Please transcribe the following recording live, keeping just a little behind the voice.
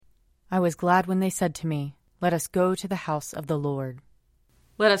I was glad when they said to me, "Let us go to the house of the Lord."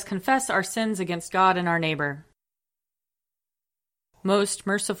 Let us confess our sins against God and our neighbor. Most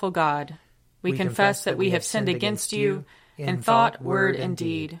merciful God, we confess that we have sinned against you in thought, word, and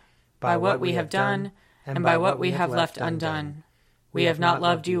deed, by what we have done and by what we have left undone. We have not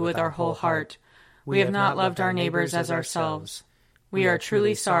loved you with our whole heart. We have not loved our neighbors as ourselves. We are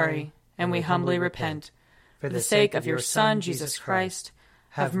truly sorry, and we humbly repent. For the sake of your Son, Jesus Christ,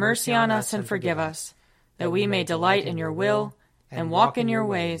 have mercy on us and forgive us, that we may delight in your will and walk in your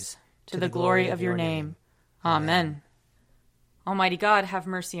ways, to the glory of your name. Amen. Almighty God, have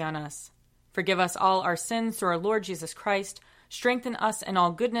mercy on us. Forgive us all our sins through our Lord Jesus Christ. Strengthen us in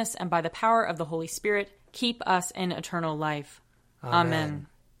all goodness, and by the power of the Holy Spirit, keep us in eternal life. Amen.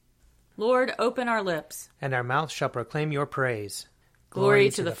 Lord, open our lips, and our mouth shall proclaim your praise. Glory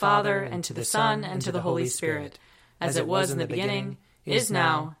to the Father, and to the Son, and to the Holy Spirit, as it was in the beginning, is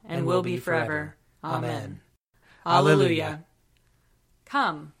now, and will be forever. Amen. Alleluia.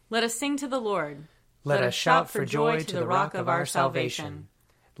 Come, let us sing to the Lord. Let us shout for joy to the rock of our salvation.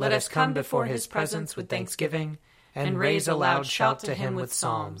 Let us come before his presence with thanksgiving, and raise a loud shout to him with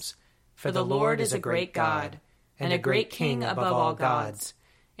psalms. For the Lord is a great God, and a great King above all gods.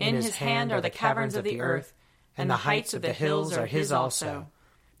 In his hand are the caverns of the earth, and the heights of the hills are his also.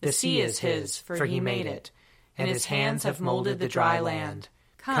 The sea is his, for he made it, and his hands have molded the dry land.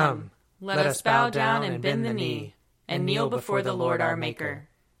 Come, let us bow down and bend the knee, and kneel before the Lord our Maker.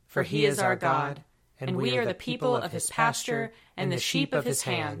 For he is our God, and we are the people of his pasture and the sheep of his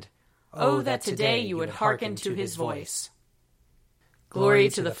hand. Oh, that today you would hearken to his voice. Glory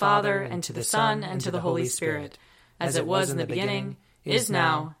to the Father, and to the Son, and to the Holy Spirit, as it was in the beginning, is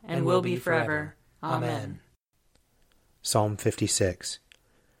now, and will be forever. Amen. Psalm 56.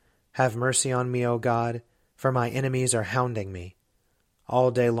 Have mercy on me, O God, for my enemies are hounding me.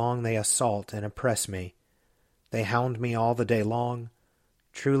 All day long they assault and oppress me. They hound me all the day long.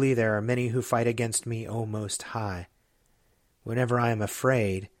 Truly there are many who fight against me, O Most High. Whenever I am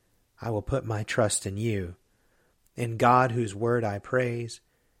afraid, I will put my trust in you. In God, whose word I praise,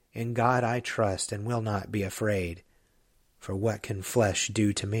 in God I trust and will not be afraid. For what can flesh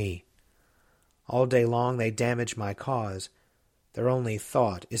do to me? All day long they damage my cause. Their only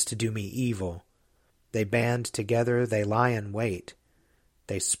thought is to do me evil. They band together, they lie in wait.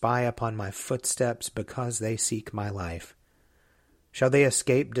 They spy upon my footsteps because they seek my life. Shall they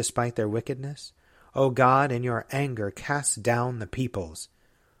escape despite their wickedness? O God, in your anger cast down the peoples.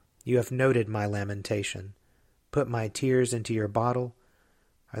 You have noted my lamentation. Put my tears into your bottle.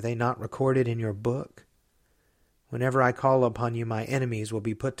 Are they not recorded in your book? Whenever I call upon you, my enemies will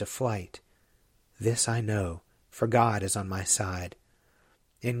be put to flight. This I know, for God is on my side.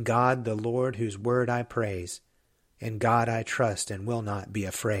 In God the Lord, whose word I praise. In God I trust and will not be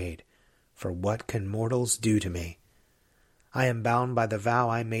afraid. For what can mortals do to me? I am bound by the vow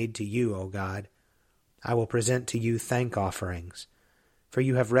I made to you, O God. I will present to you thank offerings. For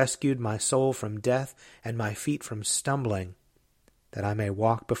you have rescued my soul from death and my feet from stumbling, that I may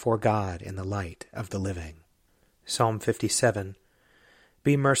walk before God in the light of the living. Psalm 57.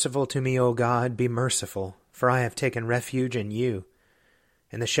 Be merciful to me, O God, be merciful, for I have taken refuge in you.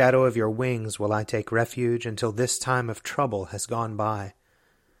 In the shadow of your wings will I take refuge until this time of trouble has gone by.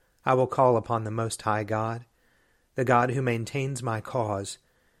 I will call upon the Most High God, the God who maintains my cause.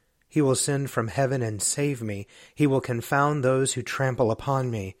 He will send from heaven and save me. He will confound those who trample upon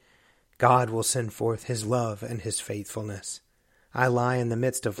me. God will send forth his love and his faithfulness. I lie in the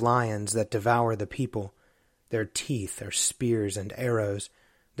midst of lions that devour the people. Their teeth are spears and arrows,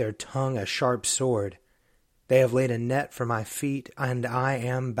 their tongue a sharp sword. They have laid a net for my feet, and I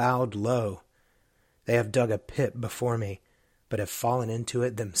am bowed low. They have dug a pit before me, but have fallen into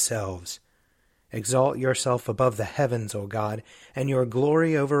it themselves. Exalt yourself above the heavens, O God, and your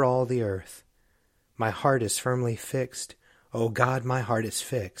glory over all the earth. My heart is firmly fixed. O God, my heart is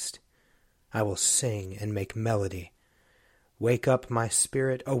fixed. I will sing and make melody. Wake up, my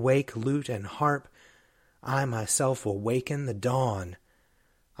spirit, awake, lute and harp. I myself will waken the dawn.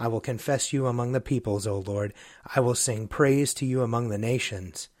 I will confess you among the peoples, O Lord. I will sing praise to you among the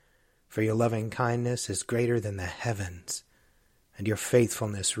nations. For your loving kindness is greater than the heavens, and your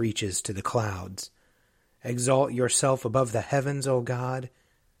faithfulness reaches to the clouds. Exalt yourself above the heavens, O God,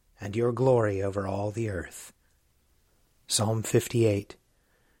 and your glory over all the earth. Psalm 58.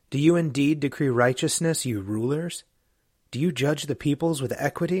 Do you indeed decree righteousness, you rulers? Do you judge the peoples with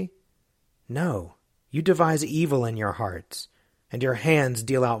equity? No, you devise evil in your hearts, and your hands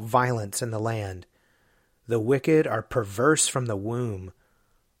deal out violence in the land. The wicked are perverse from the womb.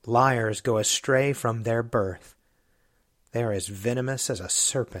 Liars go astray from their birth. They are as venomous as a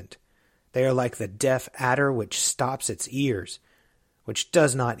serpent, They are like the deaf adder which stops its ears, which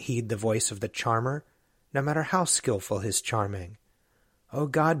does not heed the voice of the charmer, no matter how skillful his charming. O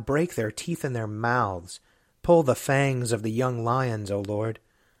God, break their teeth in their mouths. Pull the fangs of the young lions, O Lord.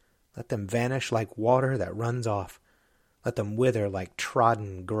 Let them vanish like water that runs off. Let them wither like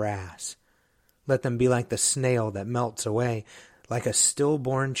trodden grass. Let them be like the snail that melts away, like a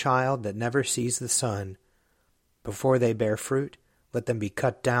stillborn child that never sees the sun. Before they bear fruit, let them be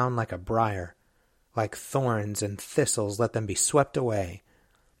cut down like a briar. Like thorns and thistles, let them be swept away.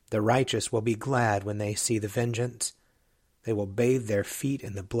 The righteous will be glad when they see the vengeance. They will bathe their feet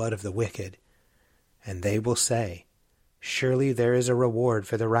in the blood of the wicked. And they will say, Surely there is a reward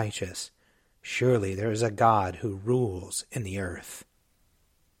for the righteous. Surely there is a God who rules in the earth.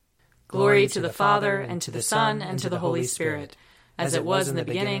 Glory to the Father, and to the Son, and to the Holy Spirit, as it was in the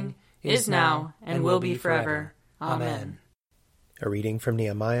beginning, is now, and will be forever. Amen. A reading from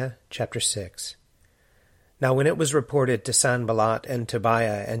Nehemiah, chapter 6. Now when it was reported to Sanballat and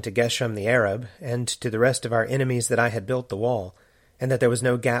Tobiah and to Geshem the Arab, and to the rest of our enemies that I had built the wall, and that there was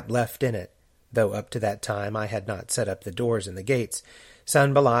no gap left in it, though up to that time I had not set up the doors and the gates,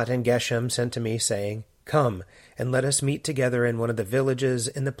 Sanballat and Geshem sent to me, saying, Come, and let us meet together in one of the villages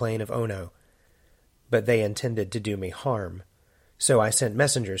in the plain of Ono. But they intended to do me harm. So I sent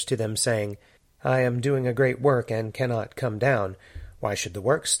messengers to them, saying, I am doing a great work, and cannot come down. Why should the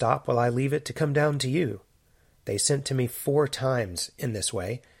work stop while I leave it to come down to you? They sent to me 4 times in this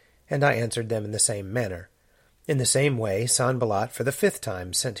way, and I answered them in the same manner. In the same way Sanballat for the 5th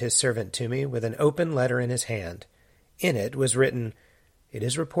time sent his servant to me with an open letter in his hand. In it was written, It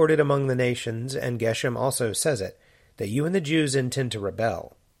is reported among the nations, and Geshem also says it, that you and the Jews intend to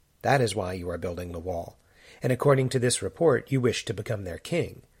rebel. That is why you are building the wall. And according to this report, you wish to become their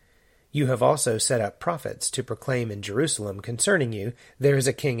king. You have also set up prophets to proclaim in Jerusalem concerning you, There is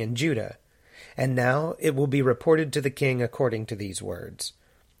a king in Judah. And now it will be reported to the king according to these words.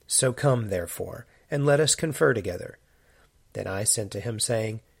 So come, therefore, and let us confer together. Then I sent to him,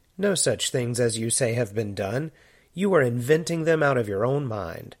 saying, No such things as you say have been done. You are inventing them out of your own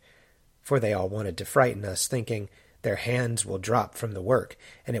mind. For they all wanted to frighten us, thinking, Their hands will drop from the work,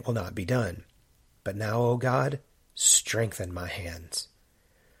 and it will not be done. But now, O God, strengthen my hands.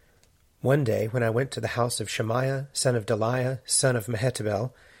 One day, when I went to the house of Shemaiah, son of Delaiah, son of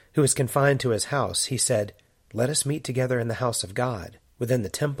Mehetabel, who was confined to his house, he said, Let us meet together in the house of God, within the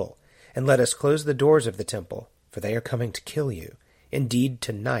temple, and let us close the doors of the temple, for they are coming to kill you. Indeed,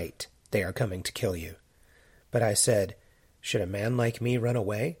 tonight they are coming to kill you. But I said, Should a man like me run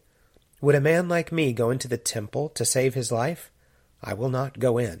away? Would a man like me go into the temple to save his life? I will not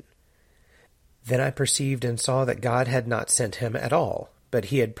go in. Then I perceived and saw that God had not sent him at all, but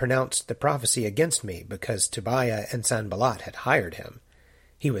he had pronounced the prophecy against me, because Tobiah and Sanballat had hired him.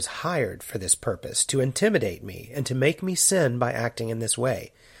 He was hired for this purpose, to intimidate me and to make me sin by acting in this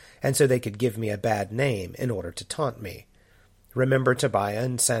way, and so they could give me a bad name in order to taunt me. Remember Tobiah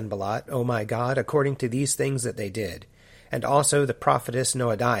and Sanballat, O my God, according to these things that they did, and also the prophetess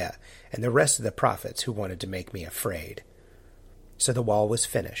Noadiah, and the rest of the prophets who wanted to make me afraid. So the wall was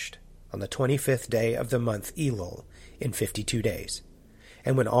finished, on the 25th day of the month Elul, in 52 days.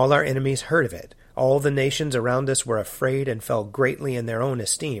 And when all our enemies heard of it, all the nations around us were afraid and fell greatly in their own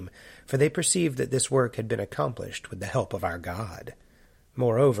esteem, for they perceived that this work had been accomplished with the help of our God.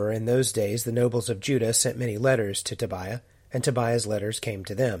 Moreover, in those days the nobles of Judah sent many letters to Tobiah, and Tobiah's letters came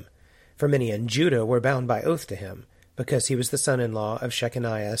to them. For many in Judah were bound by oath to him, because he was the son-in-law of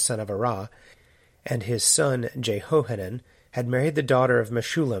Shechaniah son of Arah, and his son Jehohanan had married the daughter of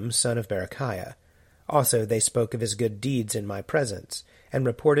Meshullam son of Berechiah. Also they spoke of his good deeds in my presence, and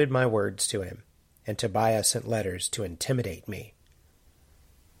reported my words to him. And Tobiah sent letters to intimidate me.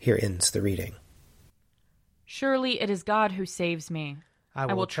 Here ends the reading. Surely it is God who saves me.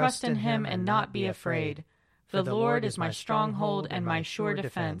 I will trust in him and not be afraid. For the Lord is my stronghold and my sure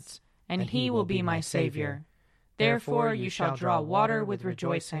defense, and he will be my Savior. Therefore you shall draw water with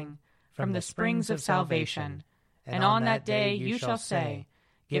rejoicing from the springs of salvation. And on that day you shall say,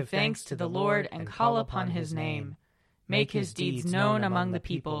 Give thanks to the Lord and call upon his name. Make his deeds known among the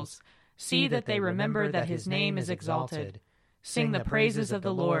peoples. See that they remember that his name is exalted. Sing the praises of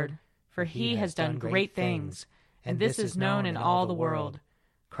the Lord, for he has done great things, and this is known in all the world.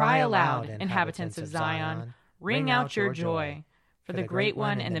 Cry aloud, inhabitants of Zion, ring out your joy, for the great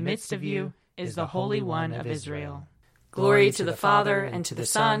one in the midst of you is the Holy One of Israel. Glory to the Father, and to the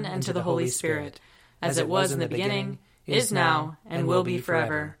Son, and to the Holy Spirit, as it was in the beginning, is now, and will be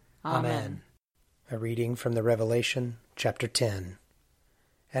forever. Amen. A reading from the Revelation, chapter 10.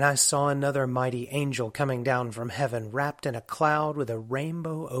 And I saw another mighty angel coming down from heaven, wrapped in a cloud with a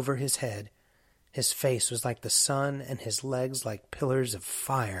rainbow over his head. His face was like the sun, and his legs like pillars of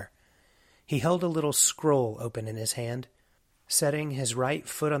fire. He held a little scroll open in his hand. Setting his right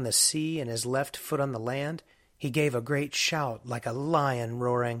foot on the sea and his left foot on the land, he gave a great shout like a lion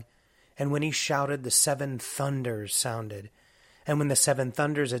roaring. And when he shouted, the 7 thunders sounded. And when the 7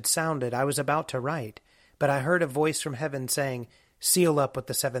 thunders had sounded, I was about to write. But I heard a voice from heaven saying, "Seal up what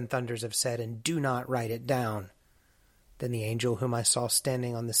the 7 thunders have said, and do not write it down." Then the angel whom I saw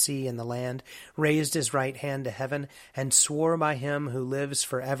standing on the sea and the land raised his right hand to heaven and swore by him who lives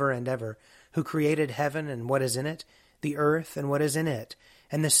forever and ever, who created heaven and what is in it, the earth and what is in it,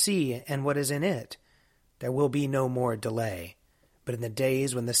 and the sea and what is in it. There will be no more delay. But in the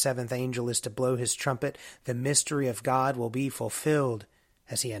days when the 7th angel is to blow his trumpet, the mystery of God will be fulfilled,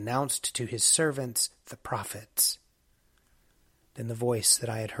 as he announced to his servants, the prophets. Then the voice that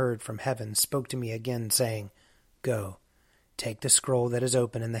I had heard from heaven spoke to me again, saying, "Go, take the scroll that is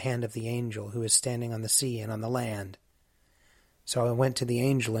open in the hand of the angel who is standing on the sea and on the land." So I went to the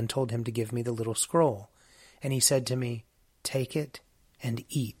angel and told him to give me the little scroll. And he said to me, "Take it and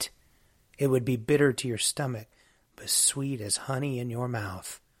eat. It would be bitter to your stomach, but sweet as honey in your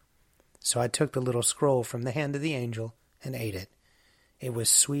mouth." So I took the little scroll from the hand of the angel and ate it. It was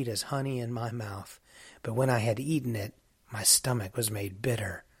sweet as honey in my mouth, but when I had eaten it, my stomach was made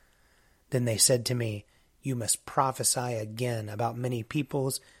bitter. Then they said to me, "You must prophesy again about many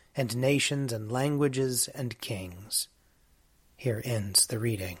peoples and nations and languages and kings." Here ends the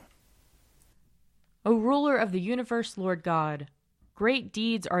reading. O ruler of the universe, Lord God, great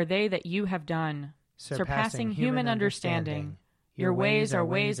deeds are they that you have done, surpassing human understanding. Your ways are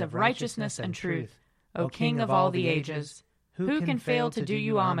ways of righteousness and truth, O King of all the ages. Who can fail to do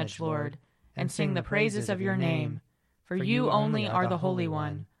you homage, Lord, and sing the praises of your name? For you only are the Holy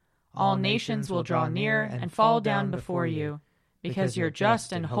One. All nations will draw near and fall down before you, because your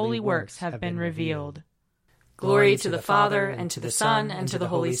just and holy works have been revealed. Glory to the Father, and to the Son, and to the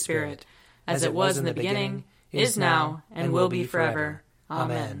Holy Spirit, as it was in the beginning, is now, and will be forever.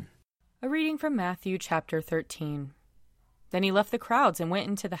 Amen. A reading from Matthew chapter 13. Then he left the crowds and went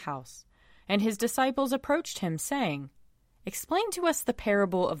into the house. And his disciples approached him, saying, "Explain to us the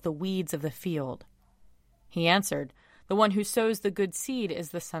parable of the weeds of the field." He answered, "The one who sows the good seed is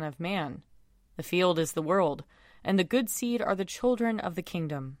the Son of Man. The field is the world, and the good seed are the children of the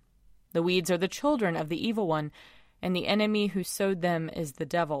kingdom. The weeds are the children of the evil one, and the enemy who sowed them is the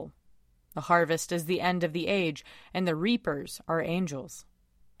devil. The harvest is the end of the age, and the reapers are angels.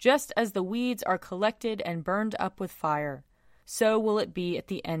 Just as the weeds are collected and burned up with fire, so will it be at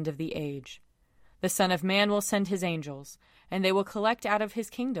the end of the age. The Son of Man will send his angels, and they will collect out of his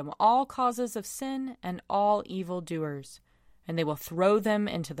kingdom all causes of sin and all evildoers, and they will throw them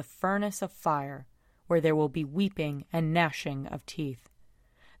into the furnace of fire, where there will be weeping and gnashing of teeth.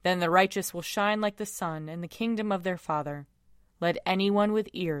 Then the righteous will shine like the sun in the kingdom of their Father. Let anyone with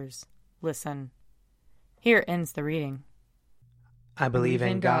ears listen." Here ends the reading. I believe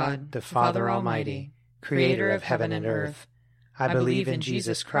in God, the Father Almighty, creator of heaven and earth. I believe in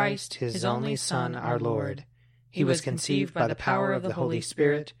Jesus Christ, his only Son, our Lord. He was conceived by the power of the Holy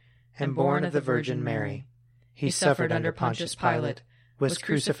Spirit and born of the Virgin Mary. He suffered under Pontius Pilate, was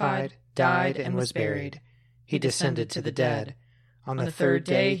crucified, died, and was buried. He descended to the dead. On the 3rd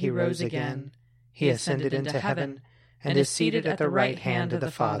day he rose again. He ascended into heaven and is seated at the right hand of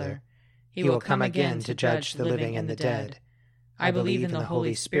the Father. He will come again to judge the living and the dead. I believe in the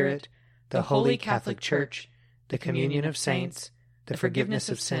Holy Spirit, the Holy Catholic Church, the communion of saints, the forgiveness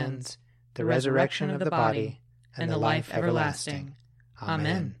of sins, the resurrection of the body, and the life everlasting.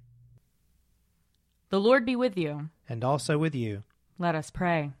 Amen. The Lord be with you. And also with you. Let us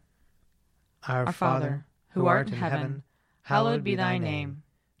pray. Our Father, who art in heaven, hallowed be thy name.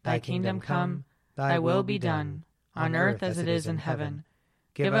 Thy kingdom come, thy will be done, on earth as it is in heaven.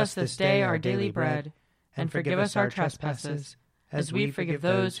 Give us this day our daily bread, and forgive us our trespasses, as we forgive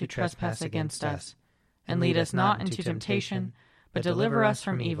those who trespass against us. And lead us not into temptation, but deliver us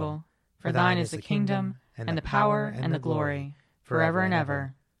from evil. For thine is the kingdom, and the power, and the glory, forever and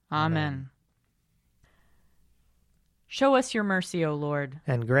ever. Amen. Show us your mercy, O Lord.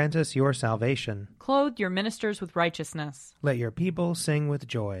 And grant us your salvation. Clothe your ministers with righteousness. Let your people sing with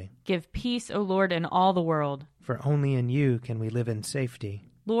joy. Give peace, O Lord, in all the world. For only in you can we live in safety.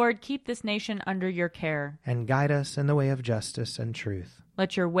 Lord, keep this nation under your care. And guide us in the way of justice and truth.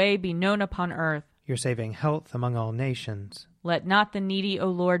 Let your way be known upon earth. Your saving health among all nations. Let not the needy, O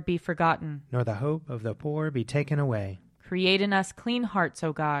Lord, be forgotten. Nor the hope of the poor be taken away. Create in us clean hearts,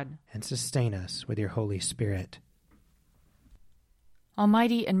 O God. And sustain us with your Holy Spirit.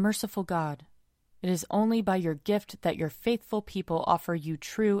 Almighty and merciful God, it is only by your gift that your faithful people offer you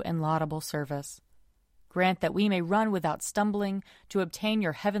true and laudable service. Grant that we may run without stumbling to obtain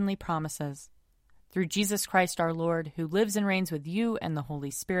your heavenly promises. Through Jesus Christ our Lord, who lives and reigns with you and the Holy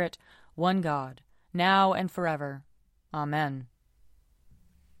Spirit, one God, now and forever. Amen.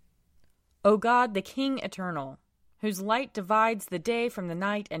 O God, the King eternal, whose light divides the day from the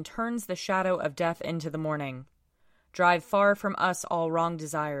night and turns the shadow of death into the morning, drive far from us all wrong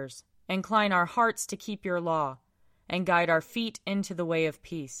desires. Incline our hearts to keep your law, and guide our feet into the way of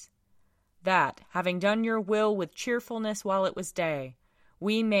peace, that, having done your will with cheerfulness while it was day,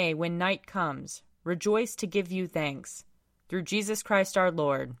 we may, when night comes, rejoice to give you thanks. Through Jesus Christ our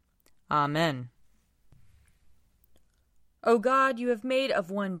Lord. Amen. O God, you have made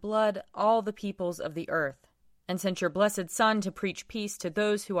of one blood all the peoples of the earth, and sent your blessed Son to preach peace to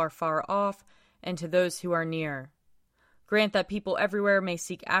those who are far off and to those who are near. Grant that people everywhere may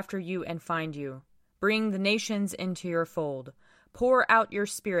seek after you and find you. Bring the nations into your fold. Pour out your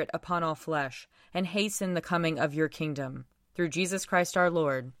Spirit upon all flesh, and hasten the coming of your kingdom. Through Jesus Christ our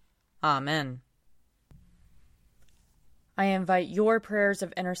Lord. Amen. I invite your prayers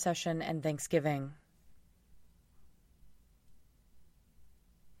of intercession and thanksgiving.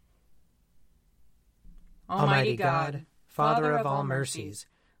 Almighty God, Father of all mercies,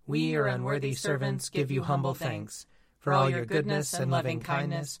 we, your unworthy servants, give you humble thanks for all your goodness and loving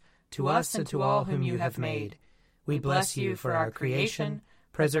kindness to us and to all whom you have made. We bless you for our creation,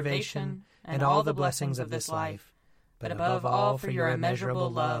 preservation, and all the blessings of this life, but above all for your immeasurable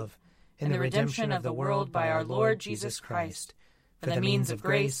love in the redemption of the world by our Lord Jesus Christ, for the means of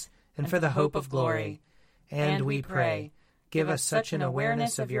grace and for the hope of glory. And we pray, give us such an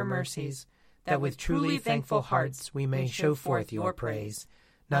awareness of your mercies that with truly thankful hearts we may show forth your praise,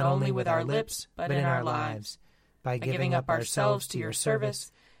 not only with our lips but in our lives, by giving up ourselves to your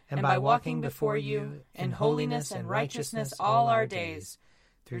service, and by walking before you in holiness and righteousness all our days,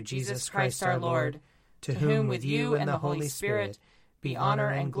 through Jesus Christ our Lord, to whom with you and the Holy Spirit be honor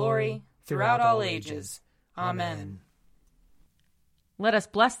and glory throughout all ages. Amen. Let us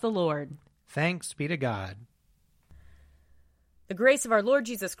bless the Lord. Thanks be to God. The grace of our Lord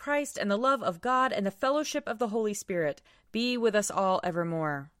Jesus Christ and the love of God and the fellowship of the Holy Spirit be with us all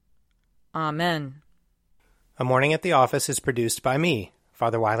evermore. Amen. A Morning at the Office is produced by me,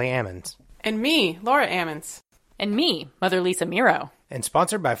 Father Wiley Ammons. And me, Laura Ammons. And me, Mother Lisa Meirow. And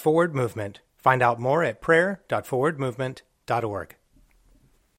sponsored by Forward Movement. Find out more at prayer.forwardmovement.org.